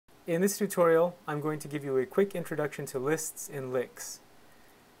In this tutorial, I'm going to give you a quick introduction to lists in LyX.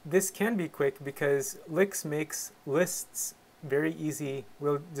 This can be quick because LyX makes lists very easy.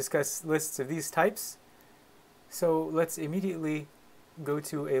 We'll discuss lists of these types. So let's immediately go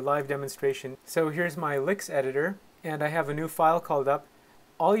to a live demonstration. So here's my LyX editor, and I have a new file called up.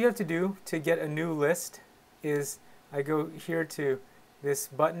 All you have to do to get a new list is I go here to this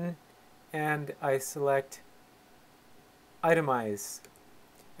button and I select Itemize.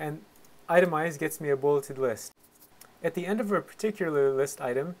 And Itemize gets me a bulleted list. At the end of a particular list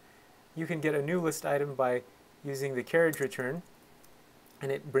item, you can get a new list item by using the carriage return,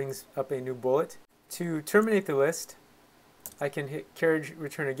 and it brings up a new bullet. To terminate the list, I can hit carriage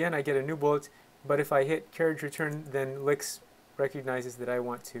return again, I get a new bullet, but if I hit carriage return, then LyX recognizes that I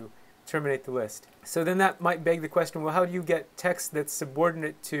want to terminate the list. So then that might beg the question, well, how do you get text that's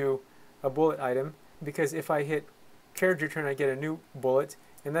subordinate to a bullet item? Because if I hit carriage return, I get a new bullet,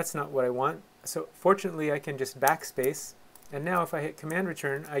 and that's not what I want. So fortunately, I can just backspace, and now if I hit command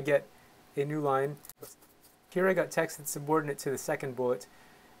return, I get a new line. Here I got text that's subordinate to the second bullet,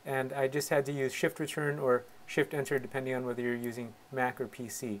 and I just had to use shift return or shift enter depending on whether you're using Mac or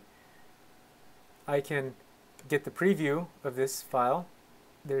PC. I can get the preview of this file.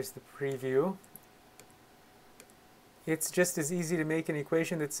 There's the preview. It's just as easy to make an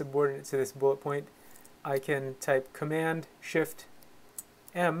equation that's subordinate to this bullet point. I can type command shift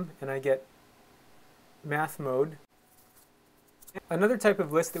M and I get math mode. Another type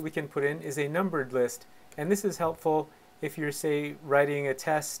of list that we can put in is a numbered list, and this is helpful if you're, say, writing a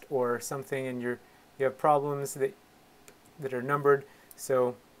test or something and you have problems that are numbered.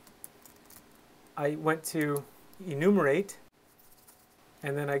 So I went to enumerate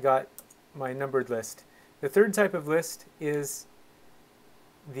and then I got my numbered list. The third type of list is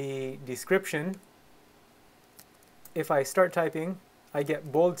the description. If I start typing, I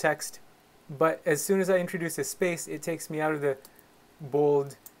get bold text, but as soon as I introduce a space, it takes me out of the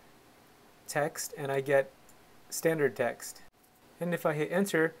bold text and I get standard text. And if I hit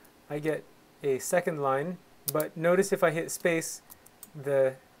enter, I get a second line, but notice if I hit space,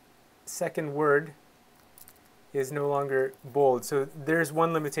 the second word is no longer bold. So there's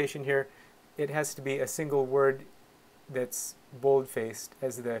one limitation here. It has to be a single word that's bold-faced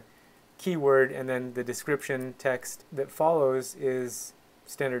as the keyword, and then the description text that follows is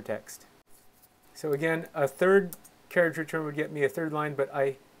standard text. So again, a third carriage return would get me a third line, but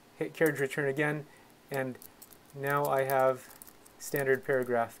I hit carriage return again, and now I have standard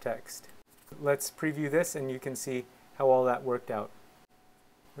paragraph text. Let's preview this and you can see how all that worked out.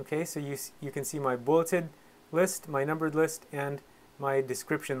 Okay, so you can see my bulleted list, my numbered list, and my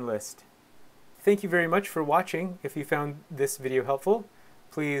description list. Thank you very much for watching. If you found this video helpful,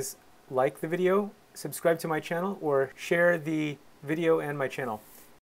 please like the video, subscribe to my channel, or share the video and my channel.